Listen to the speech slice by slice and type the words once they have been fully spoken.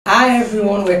Hi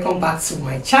everyone, welcome back to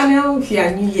my channel. If you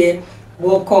are new here,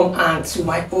 welcome, and to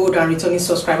my old and returning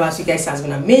subscribers, you guys has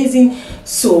been amazing.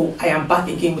 So I am back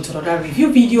again with another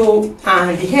review video,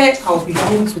 and the hair I'll be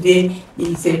doing today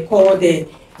is called the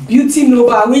Beauty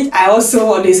Nova, which I also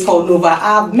always call Nova.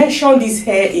 I've mentioned this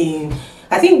hair in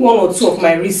I think one or two of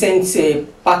my recent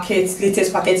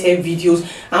latest packet hair videos,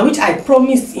 and which I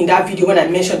promised in that video when I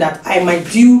mentioned that I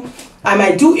might do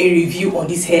a review on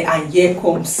this hair, and here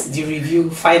comes the review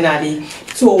finally.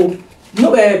 So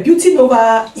Beauty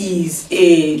Nova is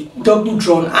a double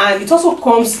drawn, and it also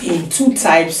comes in two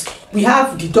types. We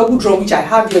have the double drawn, which I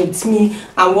have here with me,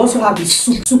 and we also have the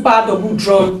super double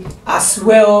drawn as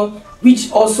well,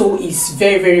 which also is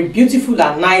very beautiful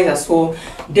and nice as well.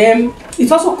 Then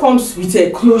it also comes with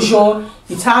a closure.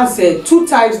 It has two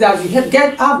types that you have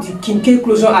the kinky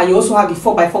closure, and you also have the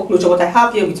 4x4 closure, but I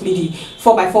have here with me the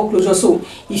 4x4 closure. So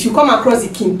if you come across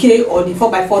the kinky or the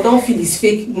 4x4, don't feel it's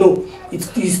fake. No,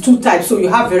 it is two types, so you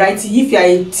have variety. If you are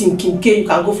a team kinky, you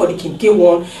can go for the kinky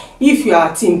one. If you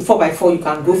are team 4x4, you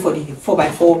can go for the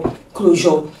 4x4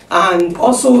 closure. And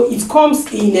also it comes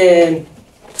in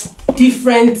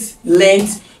different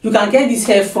lengths. You can get this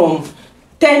hair from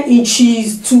 10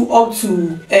 inches to up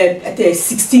to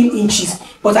 16 inches,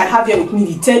 but I have here with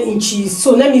me the 10 inches.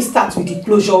 So let me start with the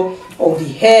closure of the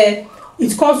hair.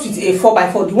 It comes with a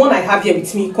 4x4. The one I have here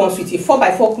with me comes with a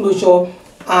 4x4 closure,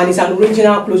 and it's an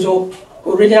original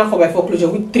 4x4 closure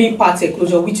with 3 parts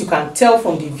closure, which you can tell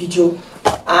from the video.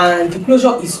 And the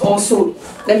closure is also,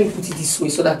 let me put it this way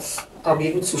so that I'll be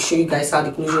able to show you guys how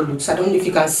the closure looks. I don't know if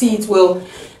you can see it well.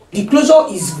 The closure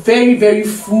is very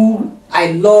full.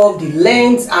 I love the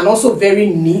length, and also very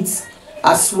neat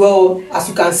as well. As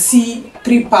you can see,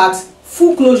 3 parts,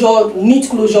 full closure, neat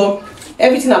closure.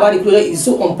 Everything about the closure is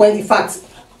so on point. In fact,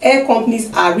 hair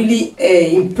companies are really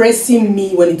impressing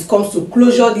me when it comes to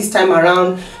closure this time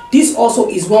around. This also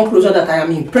is one closure that I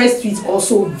am impressed with.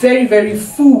 Also very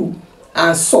full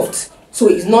and soft. So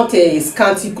it's not a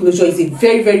scanty closure. It's a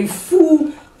very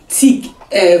full, thick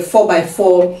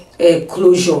 4x4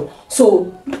 closure.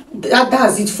 So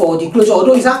that's it for the closure,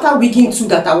 although it's after wigging too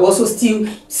that I will also still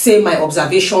say my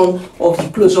observation of the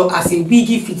closure as a wig,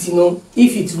 if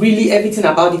it's really everything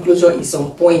about the closure is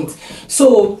on point.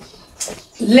 So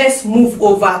let's move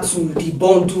over to the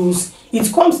bundles.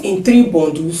 It comes in 3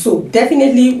 bundles, so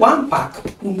definitely one pack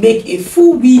will make a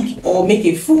full wig or make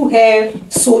a full hair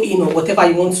sew in, or whatever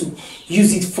you want to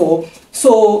use it for.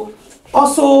 So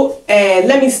also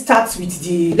let me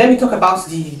talk about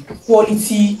the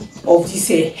quality of this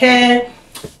hair.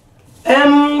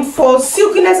 For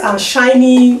silkiness and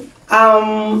shiny,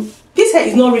 this hair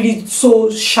is not really so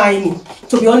shiny,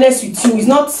 to be honest with you.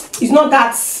 It's not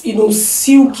that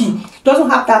silky. It doesn't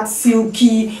have that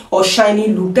silky or shiny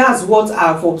look. That's what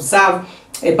I've observed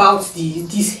about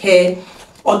this hair.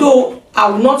 Although I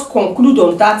will not conclude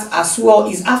on that as well.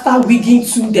 Is after wigging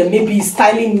to then maybe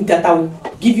styling it that I will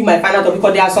give you my final thought,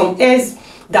 because there are some hairs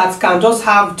that can just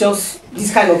have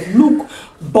this kind of look,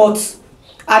 but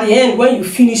at the end when you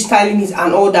finish styling it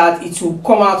and all that, it will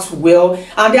come out well.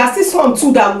 And there are still some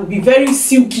too that will be very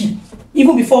silky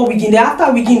even before wigging. Then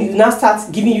after wigging, it will now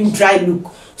start giving you dry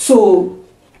look, so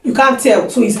you can't tell.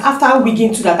 So it's after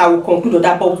wigging too that I will conclude on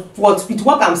that. But with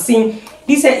what I'm seeing,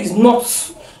 this hair is not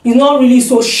really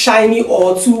so shiny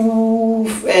or too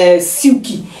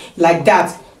silky like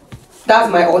that.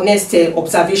 That's my honest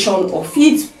observation of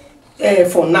it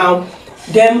for now.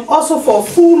 Then also for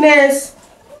fullness,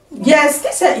 yes,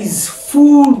 this hair is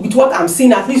full with what I'm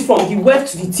seeing, at least from the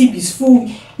weft to the tip is full,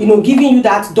 giving you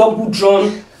that double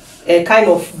drawn kind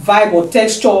of vibe or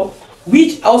texture,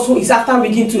 which also is after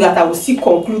wigging to that I will still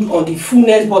conclude on the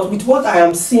fullness. But with what I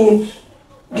am seeing,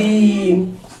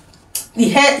 the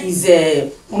hair is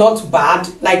not bad.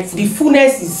 Like the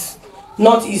fullness is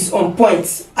on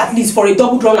point, at least for a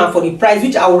double drawn, and for the price,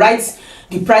 which I will write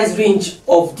the price range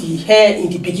of the hair in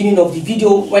the beginning of the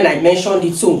video when I mentioned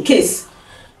it. So in case,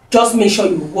 just make sure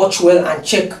you watch well and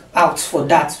check out for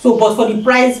that. So but for the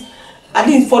price, at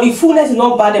least for the fullness, is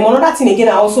not bad. And another thing again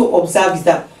I also observe is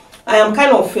that I am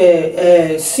kind of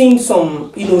seeing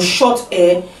some short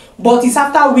hair, but it's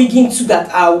after wigging too that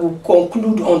I will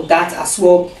conclude on that as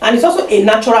well. And it's also a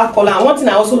natural color. And one thing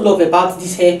I also love about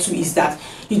this hair too is that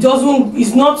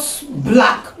it's not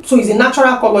black. So it's a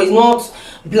natural color, it's not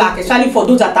black, especially for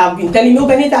those that have been telling me, oh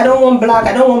Benita, I don't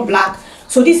want black.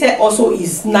 So this hair also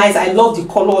is nice. I love the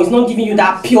color. It's not giving you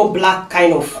that pure black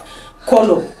kind of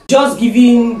color, just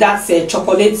giving that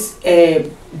chocolate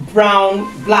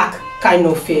brown black kind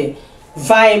of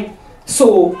vibe.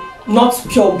 So not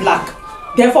pure black.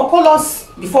 Then for colors,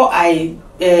 before I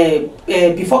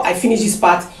before I finish this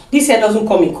part, this hair doesn't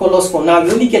come in colors for now.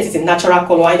 You only get it in natural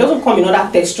color, and it doesn't come in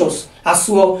other textures as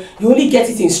well. You only get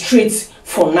it in straight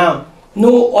for now,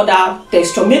 no other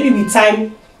texture. Maybe with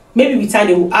time they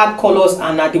will add colors,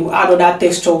 and they will add other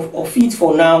texture of it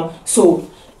for now. So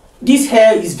this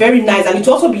hair is very nice, and it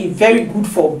will also be very good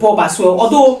for bob as well,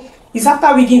 although it's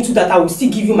after wigging to that I will still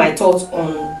give you my thoughts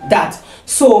on that.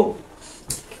 So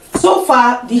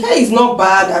far the hair is not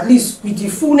bad, at least with the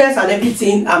fullness and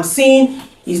everything I'm seeing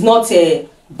is not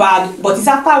bad, but it's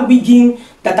after wigging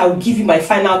that I will give you my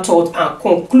final thought and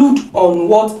conclude on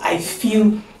what I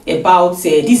feel about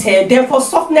this hair. Then for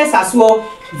softness as well,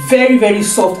 very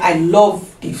soft. I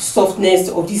love the softness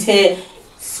of this hair.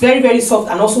 It's very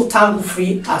soft and also tangle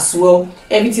free as well.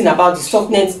 Everything about the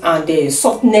softness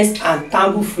and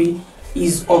tangle free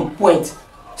is on point.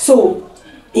 So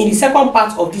in the second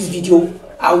part of this video,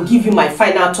 I will give you my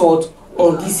final thought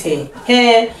on this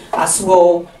hair as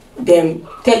well, then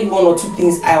tell you one or two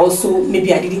things I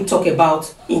didn't talk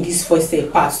about in this first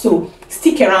part. So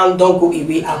stick around, don't go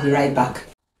away, I'll be right back.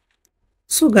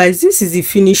 So guys, this is the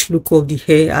finished look of the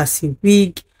hair as a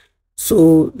wig.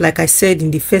 So like I said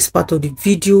in the first part of the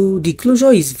video, the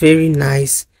closure is very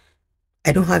nice.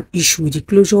 I don't have issue with the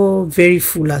closure, very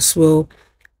full as well.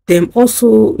 Then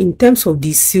also in terms of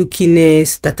the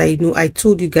silkiness, that I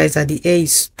told you guys that the hair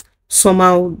is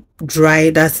somehow dry,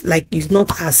 that's like it's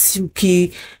not as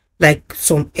silky like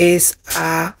some hairs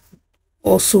are.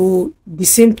 Also the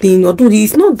same thing, although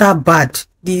it's not that bad,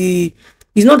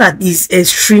 it's not that it's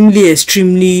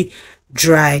extremely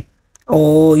dry,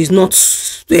 or it's not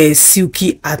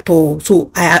silky at all.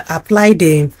 So I applied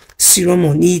the serum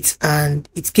on it and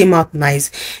it came out nice.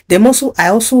 Then also I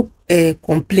also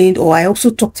complained, or I also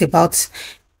talked about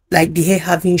like the hair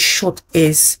having short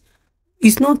hairs.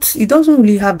 It doesn't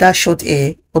really have that short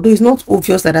hair, although it's not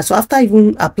obvious like that. So after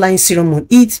even applying serum on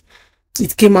it,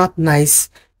 it came out nice.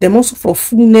 Then also for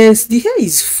fullness, the hair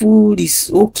is full, is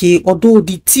okay, although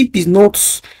the tip is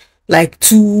not like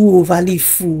too overly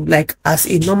full like as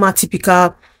a normal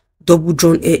typical double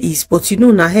drawn hair is. But you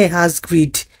know, now hair has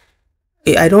grade.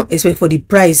 I don't expect for the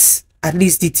price, at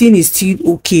least the thing is still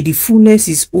okay, the fullness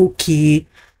is okay.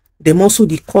 Then also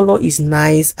the color is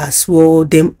nice as well.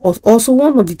 Then also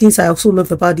one of the things I also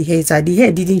love about the hair is that the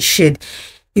hair didn't shed,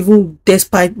 even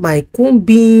despite my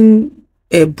combing,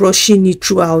 brushing it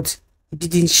throughout. It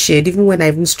didn't shed. Even when I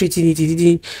even straightened it, it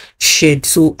didn't shed.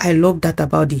 So I love that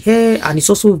about the hair, and it's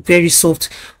also very soft,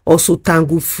 also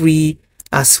tangle free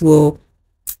as well.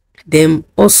 Then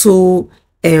also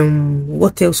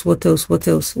what else?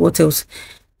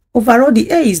 Overall the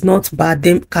hair is not bad.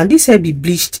 Then can this hair be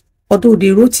bleached? Although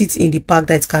they wrote it in the pack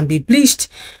that it can be bleached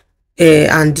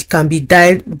and it can be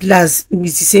dyed. It's the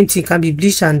same thing, can be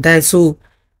bleached and dyed. So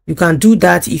you can do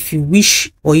that if you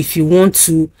wish or if you want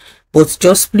to, but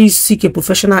just please seek a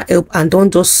professional help and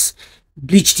don't just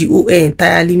bleach the whole hair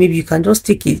entirely. Maybe you can just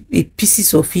take a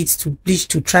pieces of it to bleach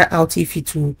to try out if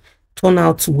it will turn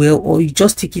out well, or you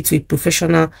just take it to a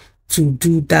professional to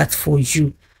do that for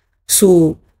you.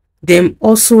 So then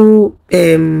also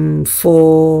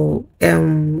for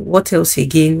what else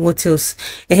again,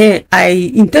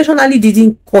 I intentionally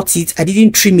didn't cut it, I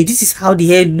didn't trim it. This is how the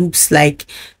hair looks like.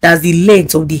 That's the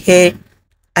length of the hair.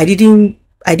 I didn't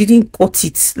cut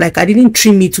it, like I didn't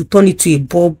trim it to turn it to a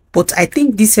bob. But I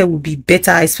think this hair would be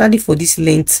better, especially for this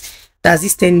length. That's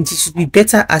this 10 inches, should be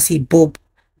better as a bob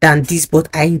than this. But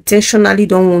I intentionally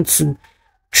don't want to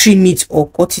trim it or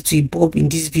cut it to a bob in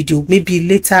this video. Maybe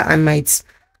later I might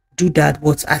do that,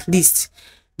 but at least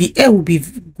the hair will be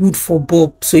good for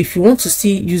bob. So if you want to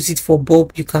still use it for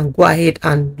bob, you can go ahead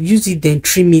and use it, then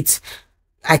trim it.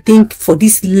 I think for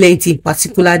this length in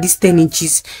particular, this 10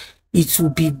 inches, it will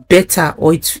be better,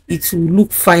 or it will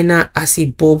look finer as a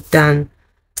bob than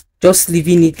just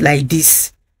leaving it like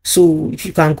this. So if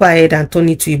you can go ahead and turn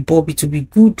it to a bob, it will be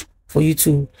good for you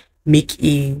to make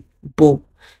a bob.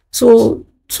 So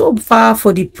far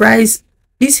for the price,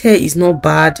 this hair is not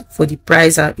bad. For the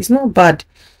price, it's not bad.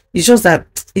 It's just that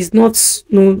it's not,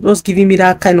 just giving me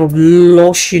that kind of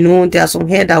lush, there are some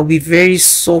hair that will be very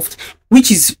soft,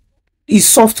 which is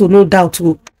soft to no doubt,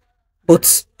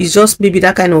 but it's just maybe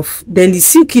that kind of, then the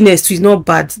silkiness too is not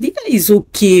bad. The hair is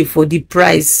okay for the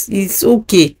price. It's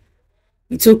okay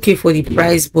for the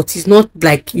price, but it's not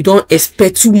like you don't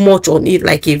expect too much on it,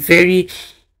 like a very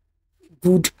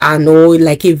good and all,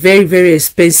 like a very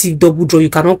expensive double draw. You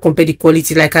cannot compare the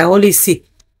quality. Like I always say,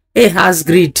 it has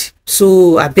grade.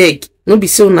 So I beg, no be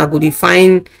so na go dey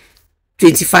find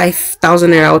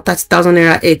 25,000 naira or 30,000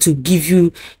 naira hair to give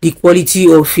you the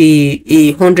quality of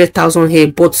a 100,000 hair.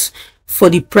 But for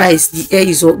the price, the hair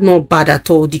is not bad at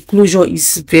all. The closure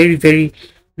is very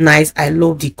nice. I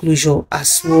love the closure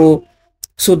as well.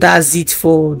 So that's it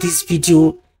for this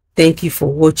video. Thank you for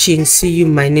watching. See you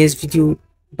in my next video.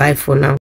 Bye for now.